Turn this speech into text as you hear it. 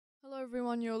Hello,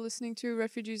 everyone. You're listening to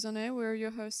Refugees on Air. We're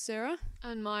your hosts, Sarah.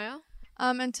 And Maya.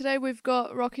 And today we've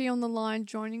got Rocky on the line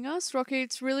joining us. Rocky,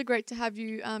 it's really great to have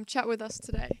you chat with us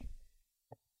today.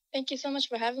 Thank you so much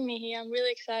for having me here. I'm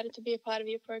really excited to be a part of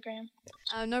your program.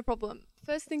 No problem.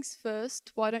 First things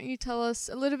first, why don't you tell us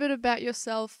a little bit about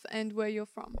yourself and where you're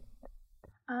from?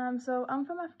 So I'm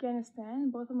from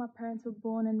Afghanistan. Both of my parents were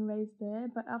born and raised there,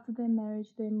 but after their marriage,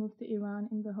 they moved to Iran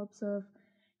in the hopes of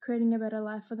creating a better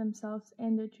life for themselves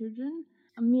and their children.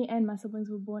 Me and my siblings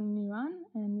were born in Iran,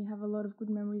 and we have a lot of good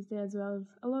memories there as well as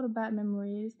a lot of bad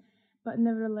memories. But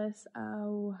nevertheless,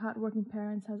 our hardworking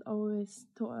parents has always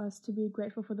taught us to be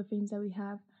grateful for the things that we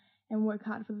have and work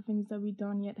hard for the things that we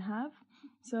don't yet have.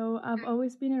 So I've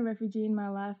always been a refugee in my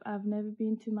life. I've never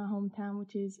been to my hometown,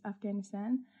 which is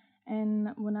Afghanistan. And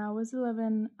when I was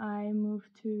 11, I moved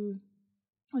to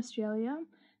Australia.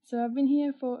 So I've been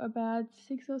here for about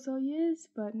 6 or so years,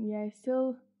 but yeah, it's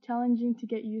still challenging to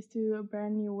get used to a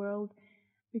brand new world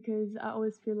because I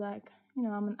always feel like,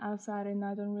 I'm an outsider and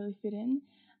I don't really fit in.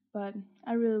 But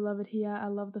I really love it here. I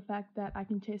love the fact that I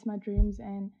can chase my dreams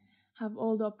and have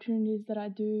all the opportunities that I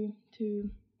do to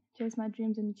chase my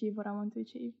dreams and achieve what I want to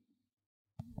achieve.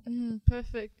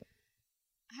 Perfect.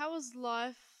 How was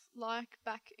life like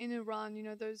back in Iran,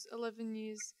 those 11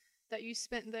 years that you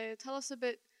spent there? Tell us a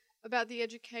bit about the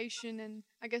education and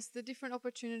I guess the different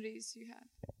opportunities you had.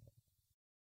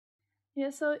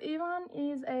 Yeah, so Iran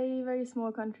is a very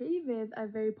small country with a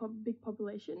very big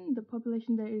population. The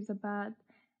population there is about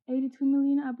 82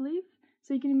 million, I believe.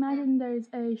 So you can imagine there is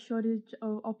a shortage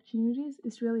of opportunities.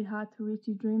 It's really hard to reach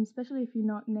your dreams, especially if you're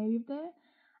not native there,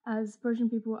 as Persian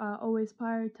people are always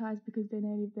prioritized because they're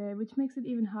native there, which makes it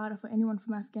even harder for anyone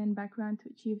from Afghan background to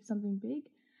achieve something big.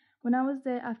 When I was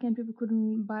there, Afghan people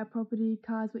couldn't buy property,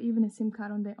 cars, or even a SIM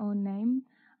card on their own name.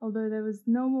 Although there was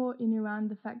no war in Iran,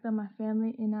 the fact that my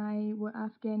family and I were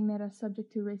Afghan made us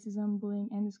subject to racism, bullying,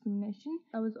 and discrimination.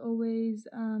 I was always,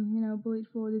 bullied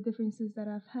for the differences that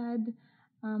I've had,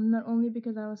 not only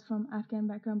because I was from Afghan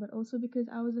background, but also because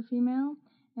I was a female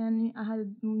and I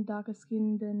had darker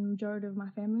skin than majority of my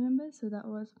family members. So that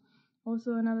was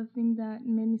also another thing that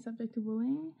made me subject to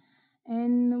bullying.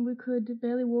 And we could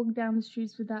barely walk down the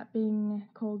streets without being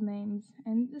called names.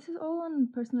 And this is all on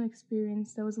personal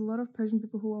experience. There was a lot of Persian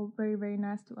people who were very, very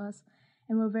nice to us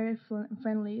and were very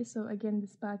friendly. So again,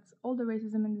 despite all the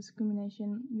racism and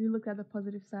discrimination, we looked at the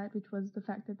positive side, which was the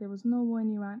fact that there was no war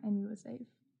in Iran and we were safe.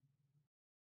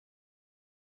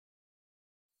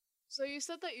 So you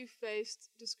said that you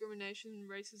faced discrimination and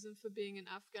racism for being an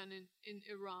Afghan in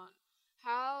Iran.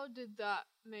 How did that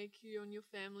make you and your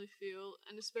family feel,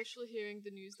 and especially hearing the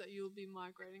news that you'll be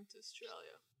migrating to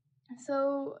Australia?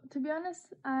 So, to be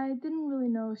honest, I didn't really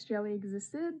know Australia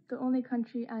existed. The only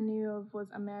country I knew of was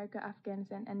America,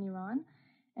 Afghanistan, and Iran.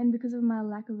 And because of my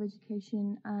lack of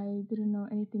education, I didn't know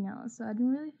anything else. So I didn't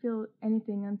really feel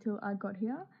anything until I got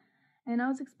here. And I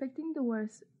was expecting the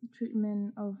worst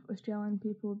treatment of Australian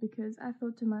people because I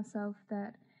thought to myself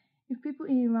that if people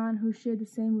in Iran who share the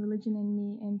same religion as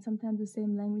me and sometimes the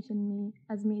same language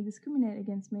as me discriminate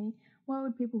against me, why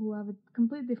would people who have a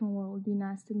completely different world be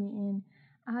nice to me? And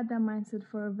I had that mindset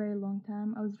for a very long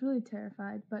time. I was really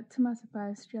terrified, but to my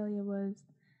surprise, Australia was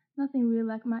nothing really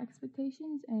like my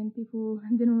expectations, and people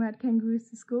didn't ride kangaroos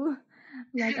to school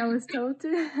like I was told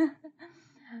to.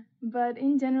 But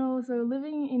in general, so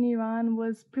living in Iran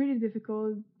was pretty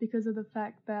difficult because of the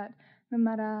fact that no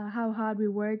matter how hard we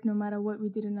worked, no matter what we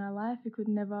did in our life, we could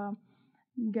never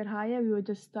get higher. We were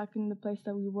just stuck in the place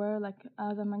that we were. Like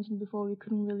as I mentioned before, we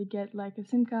couldn't really get like a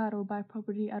SIM card or buy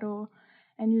property at all.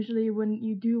 And usually when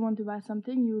you do want to buy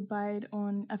something, you would buy it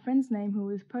on a friend's name who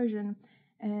is Persian.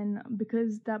 And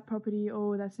because that property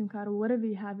or that SIM card or whatever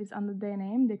you have is under their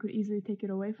name, they could easily take it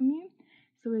away from you.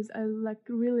 So it's a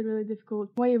really, really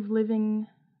difficult way of living,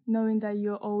 knowing that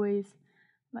you're always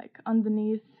like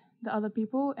underneath the other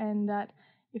people, and that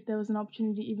if there was an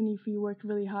opportunity, even if you worked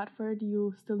really hard for it,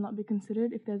 you'll still not be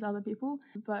considered if there's other people.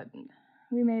 But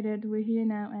we made it. We're here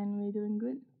now, and we're doing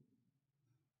good.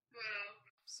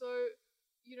 So,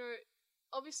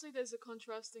 obviously there's a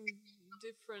contrasting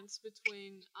difference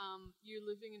between you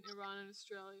living in Iran and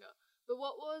Australia. But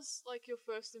what was like your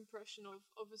first impression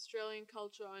of Australian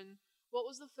culture, and what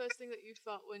was the first thing that you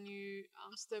felt when you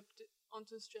stepped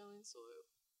onto Australian soil?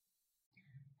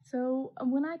 So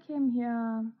when I came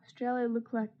here, Australia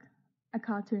looked like a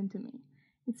cartoon to me.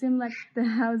 It seemed like the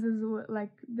houses were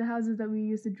like the houses that we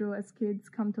used to draw as kids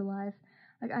come to life.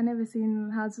 Like I never seen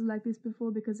houses like this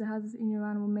before because the houses in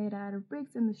Iran were made out of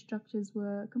bricks and the structures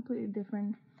were completely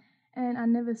different. And I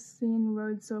never seen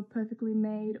roads so perfectly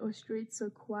made or streets so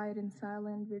quiet and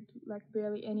silent with like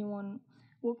barely anyone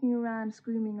walking around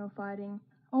screaming or fighting.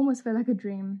 Almost felt like a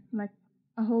dream, like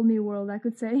a whole new world, I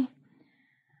could say.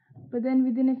 But then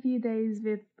within a few days,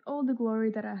 with all the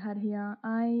glory that I had here,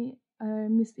 I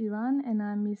missed Iran and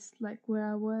I missed like where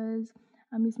I was.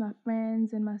 I missed my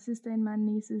friends and my sister and my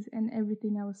nieces and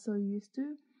everything I was so used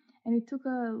to. And it took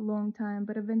a long time,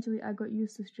 but eventually I got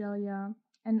used to Australia.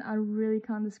 And I really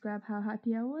can't describe how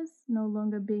happy I was, no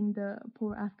longer being the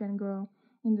poor Afghan girl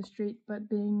in the street, but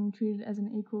being treated as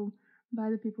an equal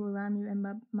by the people around me and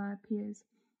my peers.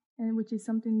 And which is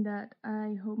something that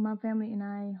I hope my family and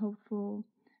I hope for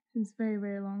since very,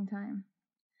 very long time.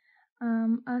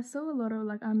 I saw a lot of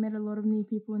I met a lot of new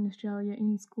people in Australia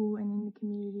in school and in the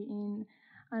community. And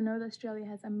I know that Australia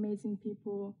has amazing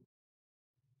people.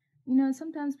 You know,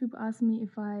 sometimes people ask me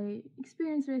if I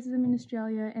experience racism in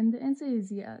Australia, and the answer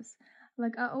is yes.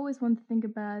 Like, I always want to think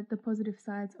about the positive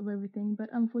sides of everything, but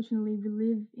unfortunately, we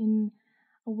live in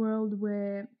a world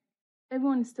where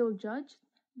everyone is still judged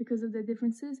because of their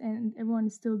differences and everyone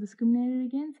is still discriminated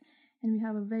against, and we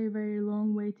have a very, very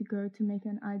long way to go to make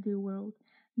an ideal world.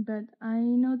 But I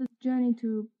know the journey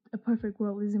to a perfect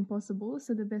world is impossible,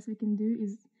 so the best we can do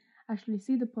is actually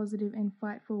see the positive and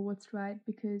fight for what's right,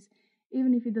 because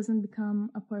even if it doesn't become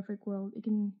a perfect world, it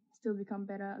can still become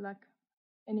better, like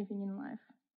anything in life.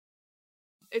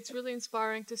 It's really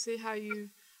inspiring to see how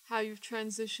you've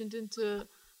transitioned into,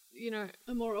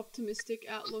 a more optimistic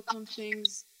outlook on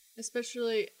things,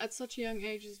 especially at such a young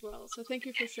age as well. So thank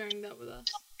you for sharing that with us.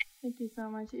 Thank you so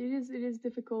much. It is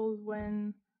difficult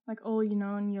when all you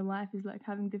know in your life is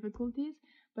having difficulties,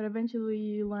 but eventually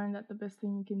you learn that the best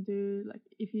thing you can do,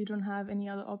 if you don't have any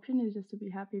other option, is just to be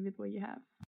happy with what you have.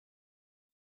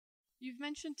 You've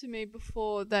mentioned to me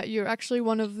before that you're actually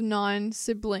one of 9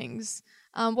 siblings.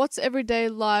 What's everyday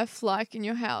life like in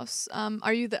your house?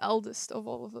 Are you the eldest of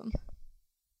all of them?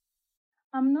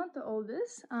 I'm not the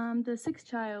oldest. I'm the sixth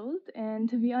child, and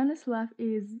to be honest, life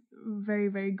is very,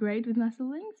 very great with my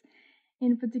siblings.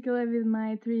 In particular, with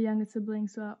my 3 younger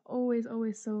siblings, who are always,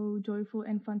 always so joyful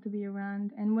and fun to be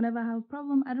around. And whenever I have a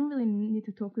problem, I don't really need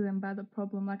to talk to them about the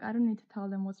problem. I don't need to tell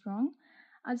them what's wrong.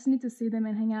 I just need to see them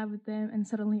and hang out with them, and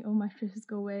suddenly all my stresses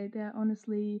go away. They're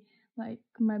honestly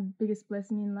my biggest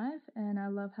blessing in life, and I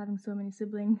love having so many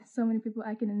siblings, so many people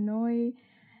I can annoy,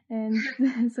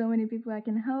 and so many people I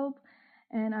can help.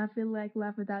 And I feel like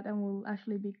life without them will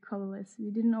actually be colorless.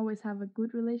 We didn't always have a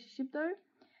good relationship though,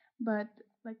 but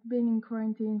being in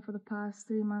quarantine for the past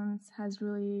 3 months has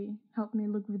really helped me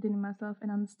look within myself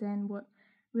and understand what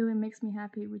really makes me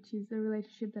happy, which is the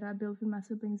relationship that I built with my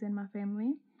siblings and my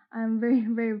family. I'm very,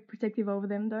 very protective over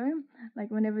them though.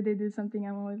 Whenever they do something,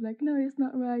 I'm always like, no, it's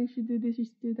not right. You should do this, you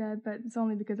should do that. But it's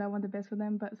only because I want the best for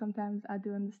them. But sometimes I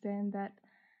do understand that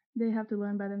they have to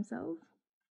learn by themselves.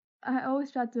 I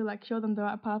always try to show them the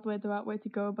right pathway, the right way to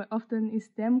go. But often it's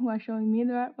them who are showing me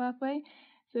the right pathway.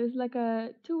 So it's like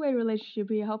a two-way relationship.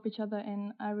 We help each other,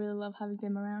 and I really love having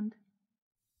them around.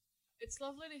 It's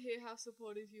lovely to hear how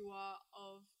supportive you are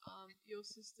of your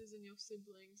sisters and your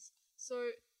siblings. So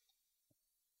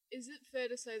is it fair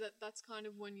to say that that's kind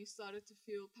of when you started to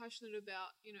feel passionate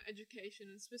about, education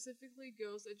and specifically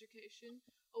girls' education?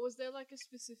 Or was there a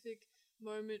specific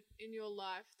moment in your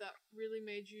life that really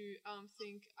made you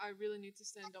think, I really need to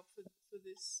stand up for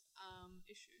this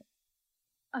issue?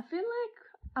 I feel like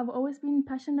I've always been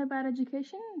passionate about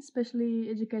education, especially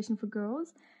education for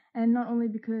girls. And not only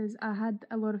because I had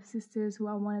a lot of sisters who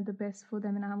I wanted the best for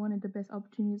them and I wanted the best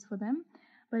opportunities for them,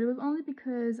 but it was only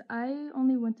because I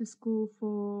only went to school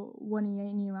for 1 year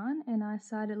in Iran and I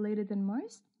started later than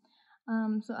most.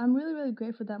 So I'm really, really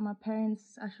grateful that my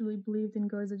parents actually believed in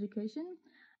girls' education.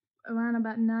 Around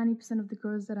about 90% of the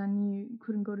girls that I knew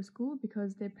couldn't go to school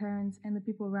because their parents and the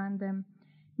people around them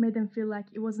made them feel like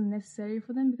it wasn't necessary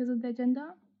for them because of their gender.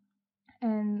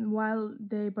 And while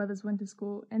their brothers went to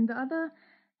school, and the other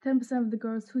 10% of the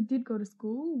girls who did go to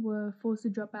school were forced to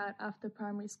drop out after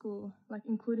primary school,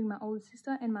 including my older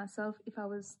sister and myself if I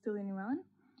was still in Iran.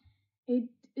 It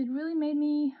really made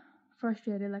me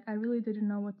frustrated. I really didn't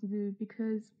know what to do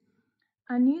because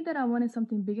I knew that I wanted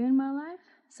something bigger in my life,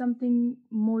 something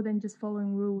more than just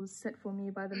following rules set for me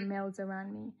by the males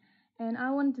around me. And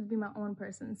I wanted to be my own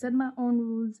person, set my own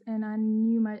rules, and I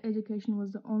knew my education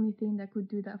was the only thing that could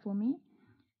do that for me.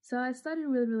 So I studied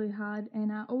really, really hard,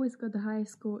 and I always got the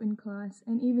highest score in class.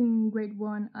 And even in grade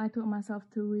 1, I taught myself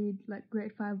to read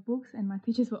grade 5 books, and my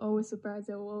teachers were always surprised.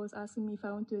 They were always asking me if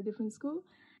I went to a different school.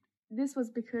 This was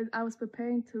because I was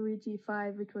preparing to read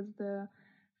G5, which was the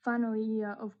final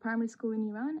year of primary school in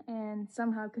Iran, and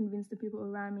somehow convinced the people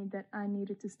around me that I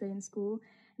needed to stay in school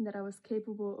and that I was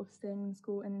capable of staying in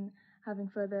school and having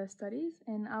further studies.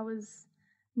 And I was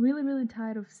really, really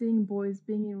tired of seeing boys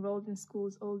being enrolled in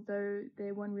schools, although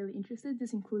they weren't really interested.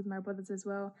 This includes my brothers as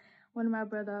well. One of my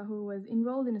brother who was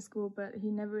enrolled in a school, but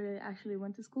he never really actually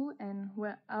went to school. And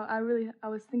where I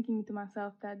was thinking to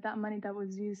myself that that money that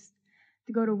was used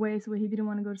to go to waste, where he didn't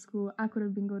want to go to school, I could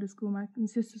have been go to school. My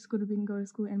sisters could have been go to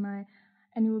school, and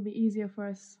it would be easier for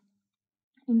us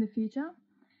in the future.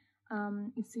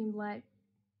 It seemed like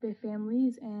their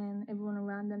families and everyone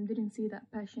around them didn't see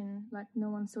that passion. Like no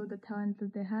one saw the talent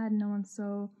that they had, no one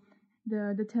saw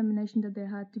the determination that they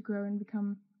had to grow and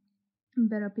become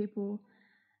better people.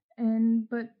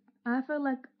 But I felt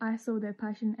like I saw their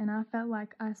passion, and I felt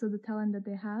like I saw the talent that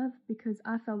they have, because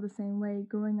I felt the same way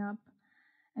growing up.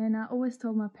 And I always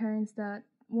told my parents that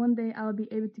one day I'll be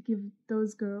able to give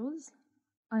those girls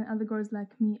and other girls like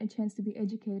me a chance to be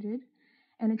educated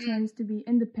and a chance to be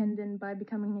independent by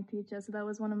becoming a teacher. So that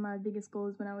was one of my biggest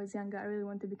goals when I was younger. I really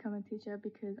wanted to become a teacher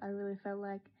because I really felt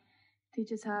like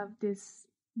teachers have this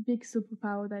big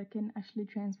superpower that can actually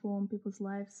transform people's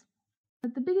lives.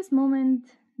 But the biggest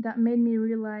moment that made me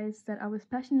realize that I was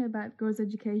passionate about girls'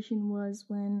 education was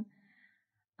when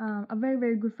a very,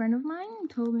 very good friend of mine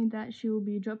told me that she will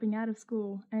be dropping out of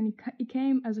school. And it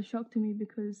came as a shock to me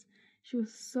because she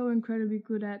was so incredibly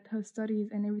good at her studies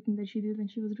and everything that she did, and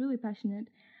she was really passionate.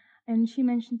 And she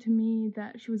mentioned to me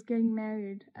that she was getting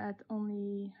married at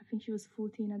only, I think she was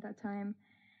 14 at that time.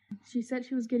 She said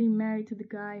she was getting married to the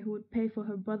guy who would pay for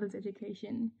her brother's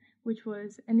education, which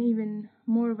was an even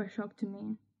more of a shock to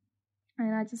me.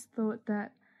 And I just thought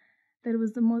that it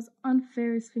was the most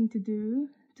unfairest thing to do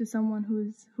to someone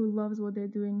who loves what they're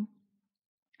doing.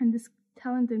 And this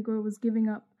talented girl was giving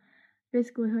up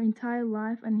basically her entire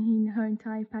life and her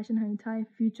entire passion, her entire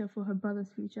future for her brother's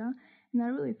future. And I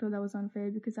really thought that was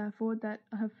unfair, because I thought that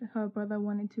her brother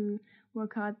wanted to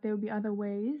work hard. There would be other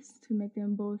ways to make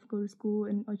them both go to school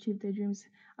and achieve their dreams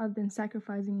other than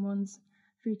sacrificing one's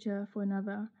future for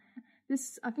another.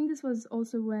 I think this was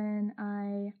also when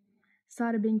I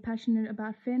started being passionate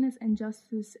about fairness and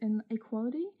justice and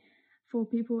equality for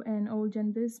people and all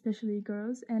genders, especially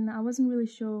girls. And I wasn't really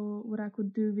sure what I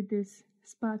could do with this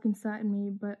spark inside me,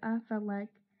 but I felt like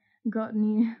God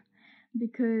knew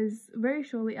because very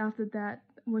shortly after that,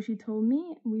 what she told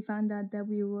me, we found out that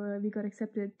we got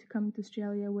accepted to come to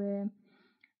Australia, where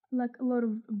like a lot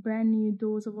of brand new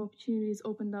doors of opportunities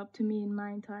opened up to me and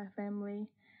my entire family,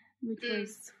 which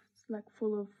was like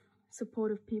full of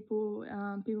supportive people,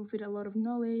 people with a lot of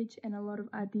knowledge and a lot of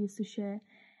ideas to share.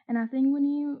 And I think when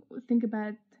you think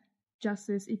about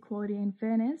justice, equality, and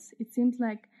fairness, it seems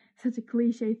like such a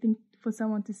cliche thing for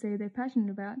someone to say they're passionate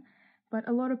about. But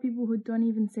a lot of people who don't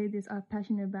even say this are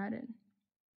passionate about it.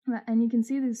 And you can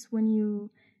see this when you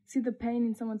see the pain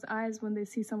in someone's eyes when they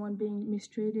see someone being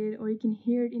mistreated, or you can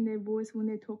hear it in their voice when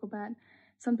they talk about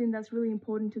something that's really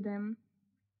important to them.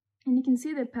 And you can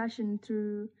see their passion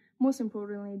through, most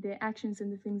importantly, their actions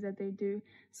and the things that they do.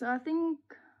 So I think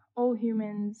all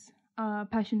humans are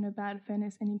passionate about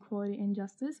fairness and equality and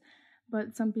justice,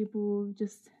 but some people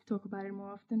just talk about it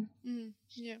more often.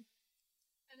 Yeah.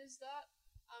 And is that,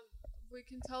 we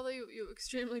can tell that you're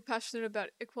extremely passionate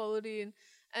about equality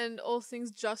and all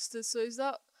things justice. So is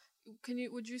that,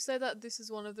 would you say that this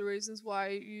is one of the reasons why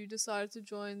you decided to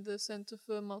join the Centre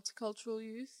for Multicultural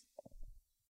Youth?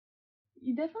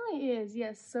 It definitely is,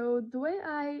 yes. So the way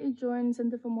I joined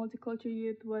Center for Multicultural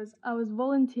Youth was I was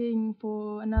volunteering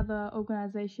for another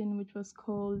organization which was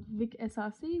called VIC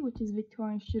SRC, which is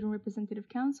Victorian Student Representative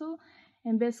Council.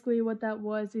 And basically what that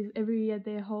was is every year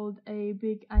they hold a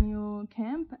big annual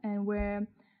camp, and where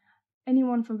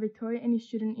anyone from Victoria, any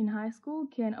student in high school,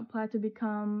 can apply to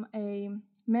become a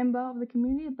member of the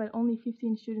community, but only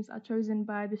 15 students are chosen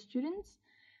by the students.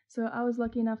 So I was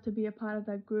lucky enough to be a part of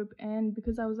that group, and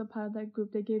because I was a part of that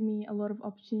group, they gave me a lot of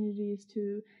opportunities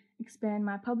to expand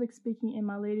my public speaking and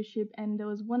my leadership. And there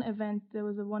was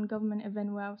one government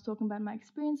event where I was talking about my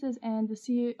experiences, and the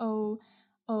CEO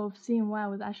of CNY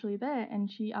was actually there, and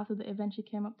after the event, she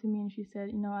came up to me and she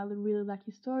said, I really like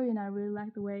your story and I really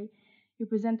like the way you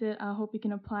presented. I hope you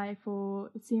can apply for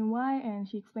CNY. And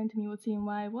she explained to me what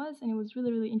CNY was, and it was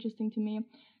really, really interesting to me.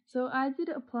 So I did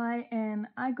apply and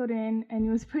I got in, and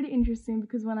it was pretty interesting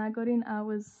because when I got in, I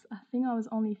think I was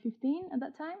only 15 at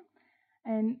that time,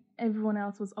 and everyone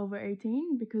else was over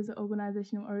 18 because the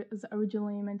organization was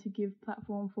originally meant to give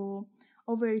platform for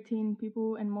over 18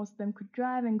 people, and most of them could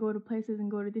drive and go to places and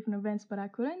go to different events, but I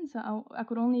couldn't. So I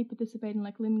could only participate in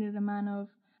like limited amount of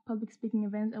public speaking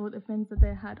events and with events that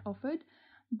they had offered.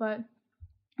 But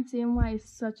CNY is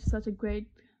such a great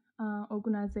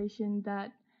organization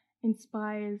that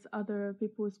inspires other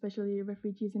people, especially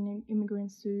refugees and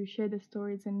immigrants, to share their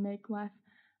stories and make life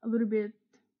a little bit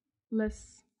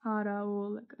less harder or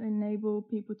like enable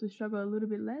people to struggle a little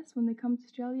bit less when they come to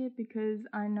Australia, because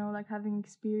I know like having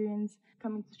experience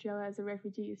coming to Australia as a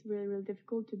refugee is really, really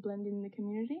difficult to blend in the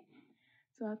community.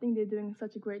 So I think they're doing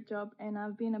such a great job, and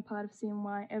I've been a part of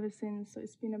CMY ever since. So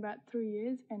it's been about 3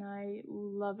 years, and I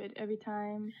love it. Every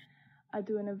time I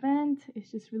do an event, it's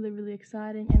just really, really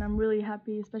exciting, and I'm really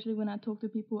happy, especially when I talk to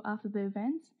people after the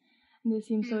events, and they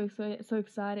seem so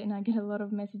excited, and I get a lot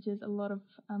of messages, a lot of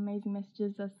amazing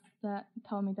messages that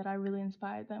tell me that I really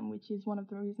inspired them, which is one of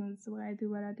the reasons why I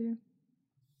do what I do.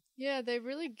 Yeah, they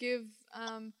really give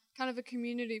kind of a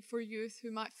community for youth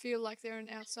who might feel like they're an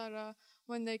outsider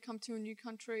when they come to a new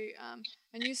country.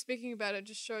 And you speaking about it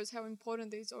just shows how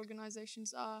important these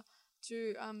organizations are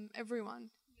to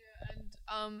everyone. Yeah,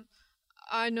 and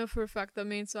I know for a fact that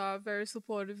Mensa are very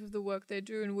supportive of the work they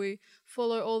do, and we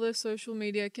follow all their social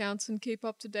media accounts and keep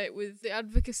up to date with the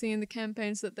advocacy and the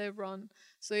campaigns that they run.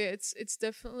 So yeah, it's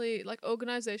definitely like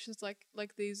organizations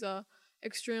like these are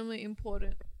extremely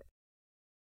important.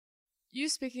 You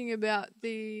speaking about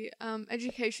the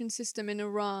education system in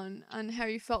Iran and how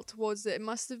you felt towards it, it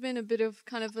must have been a bit of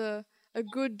kind of a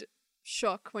good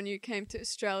shock when you came to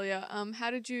Australia.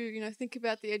 How did you think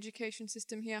about the education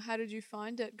system here? How did you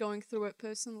find it going through it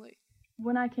personally?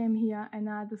 When I came here and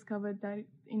I discovered that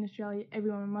in Australia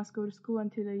everyone must go to school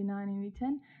until they're 9 and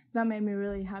 10, that made me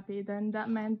really happy. Then that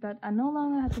meant that I no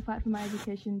longer had to fight for my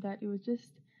education, that it was just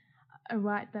a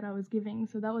right that I was giving.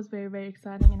 So that was very, very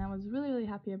exciting, and I was really, really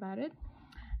happy about it.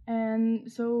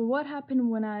 And so what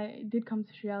happened when I did come to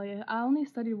Australia, I only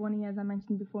studied 1 year, as I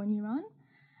mentioned before, in Iran.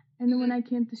 And then when I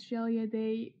came to Australia,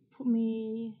 they put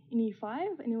me in year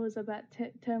 5, and it was about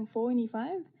term 4 in year 5.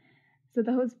 So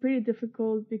that was pretty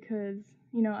difficult because,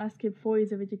 I skipped 4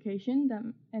 years of education,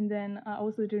 and then I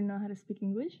also didn't know how to speak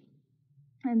English.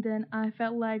 And then I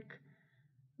felt like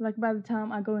by the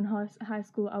time I go in high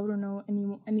school, I wouldn't know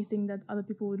anything that other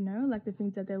people would know, like the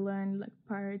things that they learned like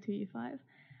prior to year 5.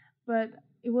 But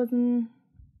it wasn't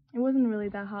really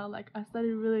that hard. Like I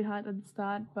studied really hard at the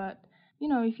start, but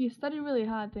if you study really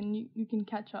hard, then you can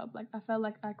catch up. Like I felt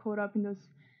like I caught up in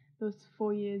those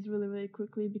 4 years really, really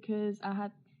quickly because I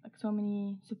had like so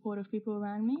many supportive people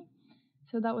around me.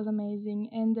 So that was amazing.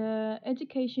 And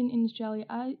education in Australia,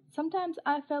 sometimes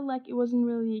I felt like it wasn't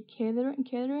really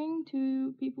catering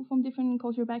to people from different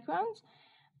cultural backgrounds,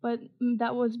 but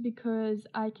that was because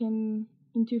I came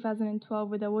in 2012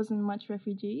 where there wasn't much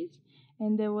refugees,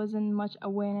 and there wasn't much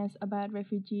awareness about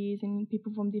refugees and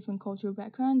people from different cultural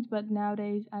backgrounds. But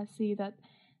nowadays I see that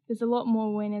there's a lot more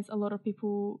awareness. A lot of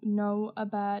people know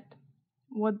about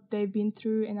what they've been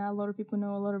through, and a lot of people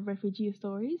know a lot of refugee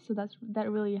stories. So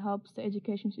that really helps the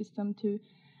education system to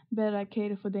better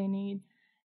cater for their needs.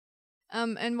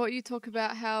 And what you talk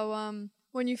about how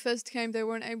when you first came, they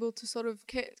weren't able to sort of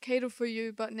cater for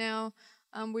you, but now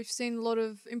we've seen a lot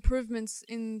of improvements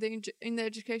in the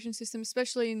education system,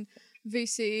 especially in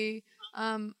VCE.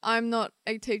 I'm not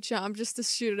a teacher; I'm just a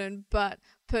student. But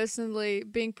personally,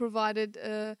 being provided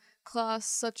a class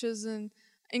such as an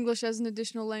English as an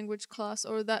additional language class,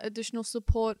 or that additional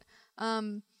support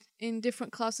in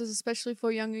different classes, especially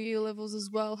for younger year levels as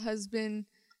well, has been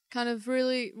kind of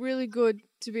really, really good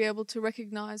to be able to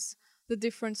recognize the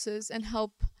differences and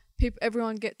help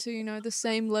everyone get to the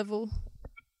same level.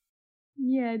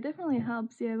 Yeah, it definitely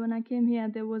helps. Yeah, when I came here,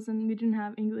 we didn't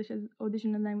have English as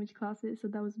additional language classes, so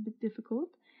that was a bit difficult.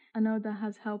 I know that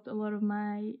has helped a lot of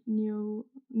my new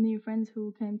friends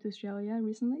who came to Australia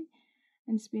recently,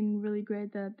 and it's been really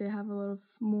great that they have a lot of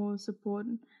more support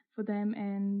for them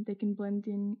and they can blend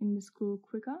in the school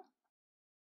quicker.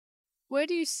 Where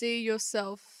do you see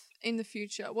yourself in the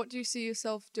future? What do you see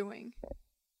yourself doing?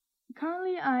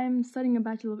 Currently, I'm studying a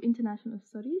Bachelor of International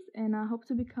Studies, and I hope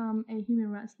to become a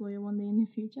human rights lawyer one day in the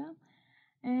future.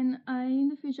 And in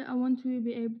the future, I want to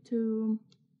be able to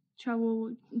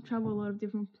travel a lot of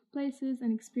different places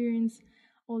and experience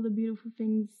all the beautiful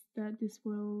things that this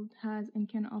world has and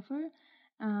can offer.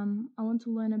 I want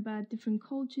to learn about different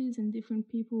cultures and different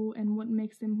people and what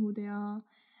makes them who they are.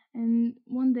 And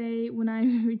one day when I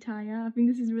retire, I think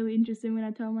this is really interesting. When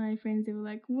I tell my friends, they were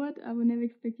like, "What? I would never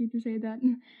expect you to say that."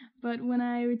 But when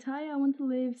I retire, I want to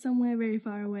live somewhere very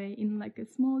far away in like a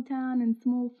small town and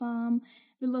small farm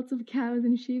with lots of cows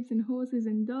and sheep and horses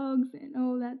and dogs and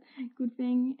all that good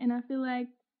thing. And I feel like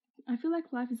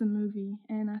life is a movie,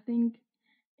 and I think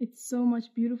it's so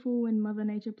much beautiful when Mother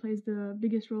Nature plays the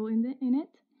biggest role in it.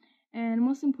 And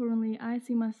most importantly, I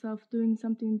see myself doing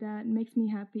something that makes me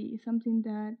happy, something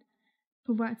that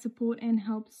provides support and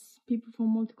helps people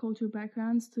from multicultural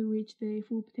backgrounds to reach their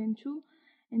full potential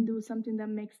and do something that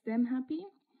makes them happy.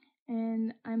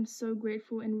 And I'm so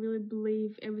grateful and really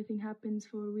believe everything happens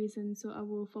for a reason. So I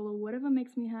will follow whatever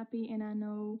makes me happy, and I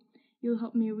know you'll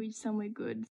help me reach somewhere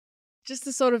good. Just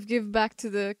to sort of give back to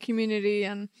the community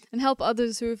and help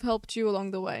others who have helped you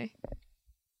along the way.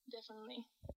 Definitely.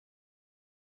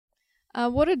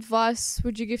 What advice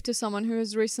would you give to someone who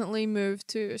has recently moved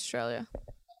to Australia?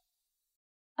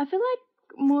 I feel like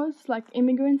most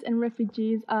immigrants and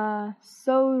refugees are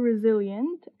so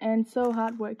resilient and so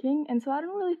hardworking, and so I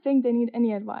don't really think they need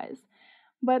any advice.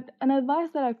 But an advice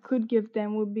that I could give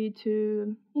them would be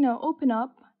to, open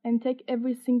up and take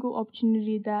every single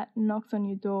opportunity that knocks on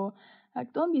your door.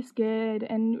 Like, don't be scared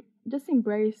and just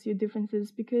embrace your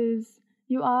differences, because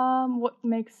you are what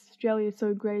makes Australia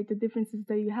so great, the differences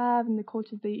that you have and the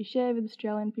cultures that you share with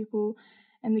Australian people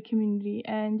and the community.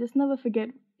 And just never forget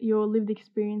your lived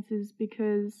experiences,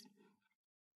 because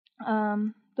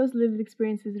those lived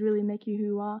experiences really make you who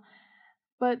you are.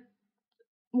 But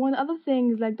one other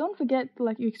thing is don't forget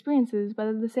your experiences, but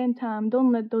at the same time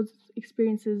don't let those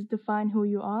experiences define who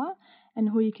you are and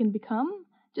who you can become.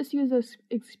 Just use those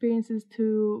experiences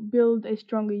to build a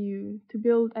stronger you, to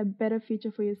build a better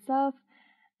future for yourself.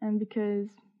 And because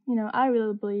I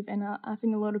really believe, and I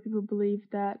think a lot of people believe,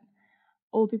 that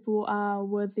all people are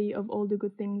worthy of all the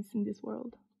good things in this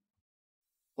world.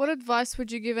 What advice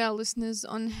would you give our listeners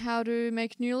on how to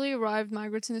make newly arrived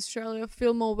migrants in Australia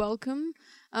feel more welcome?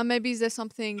 Maybe is there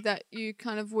something that you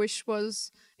kind of wish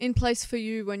was in place for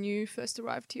you when you first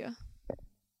arrived here?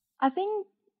 I think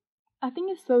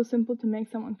it's so simple to make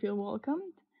someone feel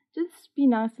welcomed. Just be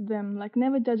nice to them.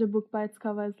 Never judge a book by its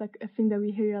cover is a thing that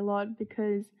we hear a lot,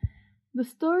 because the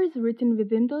stories written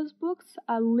within those books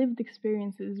are lived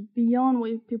experiences beyond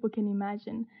what people can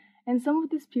imagine. And some of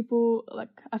these people,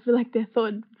 I feel like they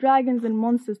fought dragons and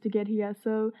monsters to get here.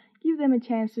 So give them a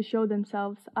chance to show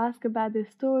themselves, ask about their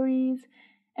stories,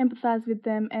 empathize with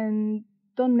them, and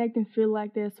don't make them feel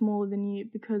like they're smaller than you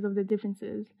because of the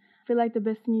differences. I feel like the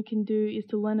best thing you can do is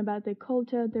to learn about their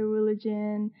culture, their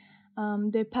religion,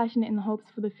 their passion and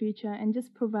hopes for the future, and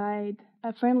just provide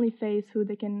a friendly face who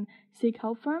they can seek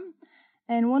help from.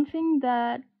 And one thing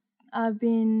that I've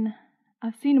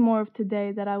seen more of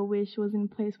today that I wish was in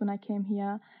place when I came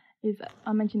here is,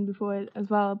 I mentioned before as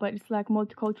well, but it's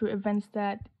multicultural events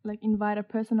that invite a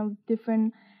person of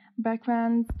different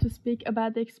backgrounds to speak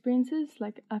about their experiences.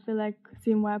 I feel like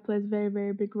CMY plays a very,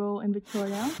 very big role in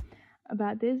Victoria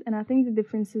about this, and I think the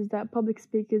differences that public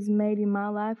speakers made in my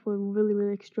life were really,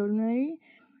 really extraordinary.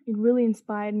 It really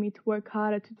inspired me to work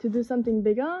harder to do something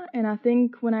bigger. And I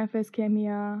think when I first came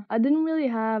here, I didn't really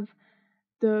have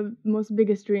the most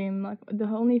biggest dream. The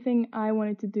only thing I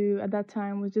wanted to do at that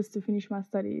time was just to finish my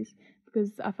studies,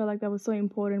 because I felt like that was so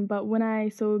important. But when I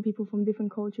saw people from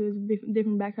different cultures,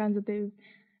 different backgrounds, that they've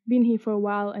been here for a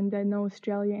while and they know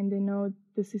Australia and they know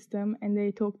the system, and they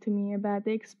talk to me about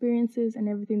their experiences and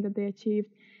everything that they achieved,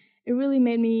 it really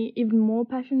made me even more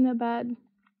passionate about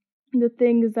the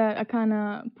things that I kind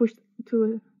of pushed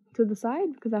to the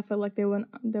side, because I felt like they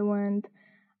weren't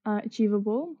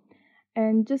achievable.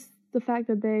 And just the fact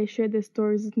that they shared their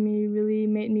stories with me really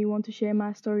made me want to share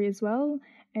my story as well,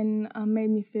 and made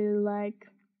me feel like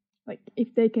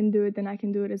if they can do it, then I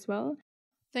can do it as well.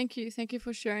 Thank you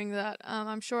for sharing that.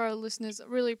 I'm sure our listeners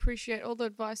really appreciate all the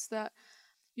advice that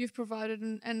you've provided,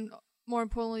 and more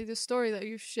importantly, the story that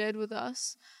you've shared with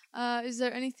us. Is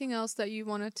there anything else that you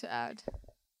wanted to add?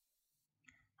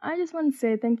 I just want to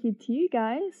say thank you to you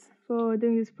guys for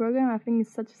doing this program. I think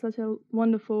it's such a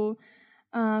wonderful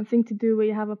thing to do, where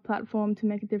you have a platform to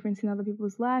make a difference in other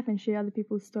people's life and share other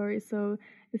people's stories. So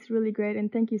it's really great,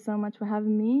 and thank you so much for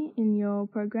having me in your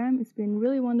program. It's been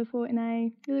really wonderful, and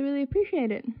I really, really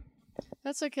appreciate it.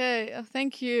 That's okay.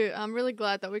 Thank you. I'm really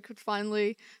glad that we could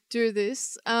finally do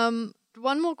this.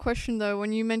 One more question though.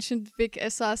 When you mentioned Vic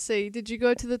SRC, did you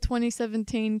go to the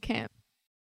 2017 camp?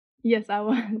 Yes, I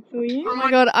was. Were you? Oh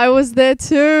my god, I was there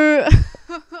too.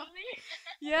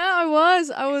 Yeah, I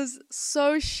was. I was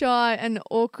so shy and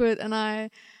awkward, and I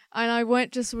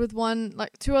went just with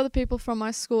two other people from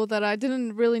my school that I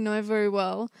didn't really know very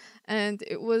well, and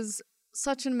it was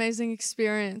such an amazing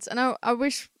experience. And I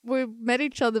wish we met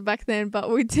each other back then, but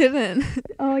we didn't.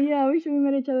 Oh yeah, I wish we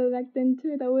met each other back then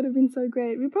too. That would have been so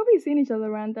great. We've probably seen each other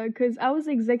around though, because I was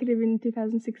executive in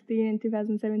 2016 and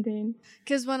 2017.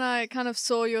 Because when I kind of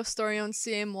saw your story on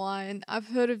CMY, and I've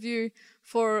heard of you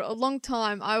for a long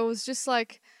time, I was just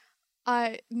like,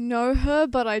 I know her,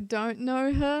 but I don't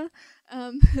know her.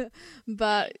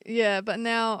 But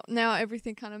now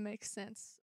everything kind of makes sense.